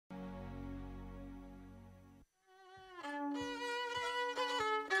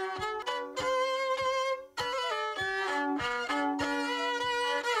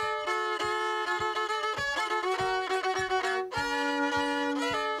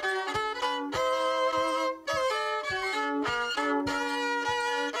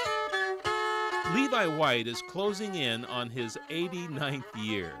Levi White is closing in on his 89th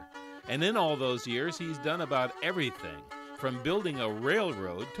year. And in all those years, he's done about everything, from building a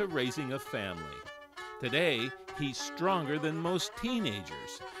railroad to raising a family. Today, he's stronger than most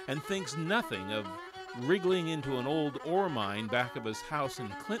teenagers and thinks nothing of wriggling into an old ore mine back of his house in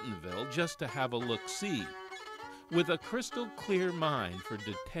Clintonville just to have a look-see. With a crystal clear mind for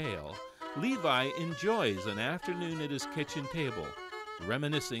detail, Levi enjoys an afternoon at his kitchen table,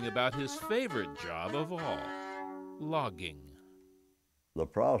 reminiscing about his favorite job of all, logging. The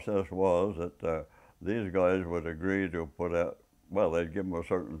process was that these guys would agree to put out, well, they'd give them a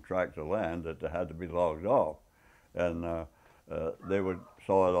certain tract of land that had to be logged off. And they would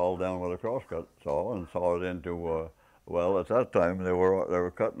saw it all down with a crosscut saw and saw it into, well, at that time they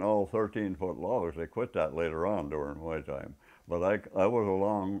were cutting all 13-foot logs. They quit that later on during my time. But I was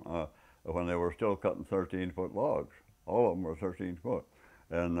along when they were still cutting 13-foot logs. All of them were 13 foot.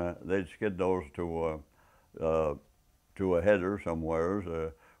 And they'd skid those to a header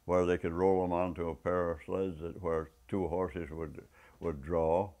somewhere where they could roll them onto a pair of sleds where 2 horses would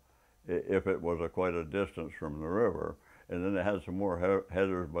draw if it was quite a distance from the river. And then they had some more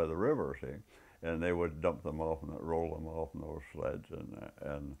headers by the river, see, and they would dump them off and roll them off in those sleds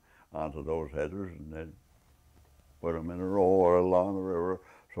and onto those headers, and they'd put them in a row or along the river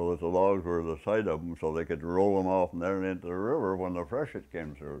so that the logs were the side of them so they could roll them off and there and into the river when the freshet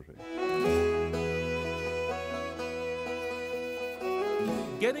came through, see.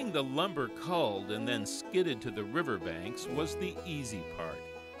 Getting the lumber culled and then skidded to the riverbanks was the easy part.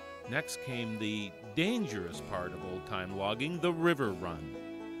 Next came the dangerous part of old-time logging, the river run.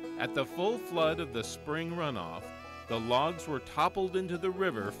 At the full flood of the spring runoff, the logs were toppled into the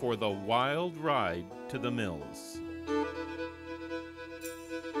river for the wild ride to the mills.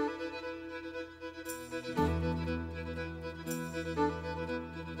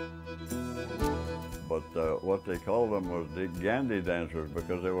 But what they called them was the gandy dancers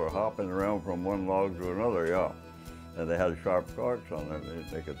because they were hopping around from one log to another, yeah. And they had sharp corks on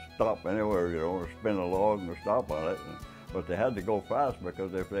it. They could stop anywhere, you know, or spin a log and stop on it. But they had to go fast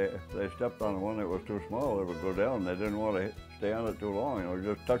because if they stepped on one that was too small, it would go down. They didn't want to stay on it too long, you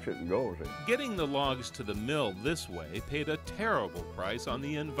know, just touch it and go. See? Getting the logs to the mill this way paid a terrible price on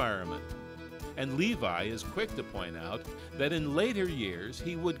the environment. And Levi is quick to point out that in later years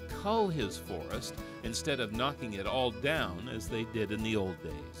he would cull his forest instead of knocking it all down as they did in the old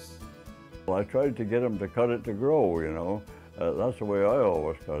days. Well, I tried to get them to cut it to grow, you know. That's the way I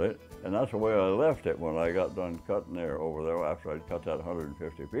always cut it. And that's the way I left it when I got done cutting there over there after I'd cut that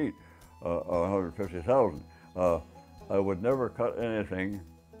 150 feet, 150,000. I would never cut anything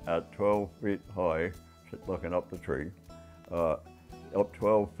at 12 feet high, looking up the tree. Up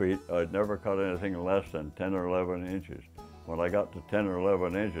 12 feet, I'd never cut anything less than 10 or 11 inches. When I got to 10 or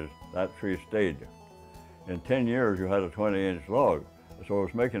 11 inches, that tree stayed. In 10 years, you had a 20-inch log. So it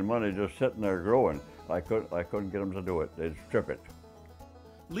was making money just sitting there growing. I couldn't get them to do it. They'd strip it.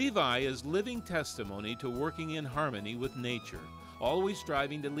 Levi is living testimony to working in harmony with nature, always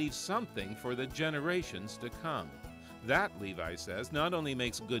striving to leave something for the generations to come. That, Levi says, not only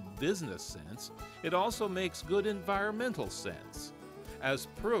makes good business sense, it also makes good environmental sense. As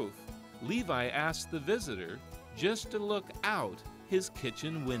proof, Levi asked the visitor just to look out his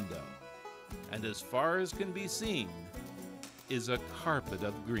kitchen window. And as far as can be seen is a carpet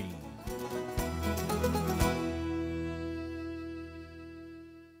of green.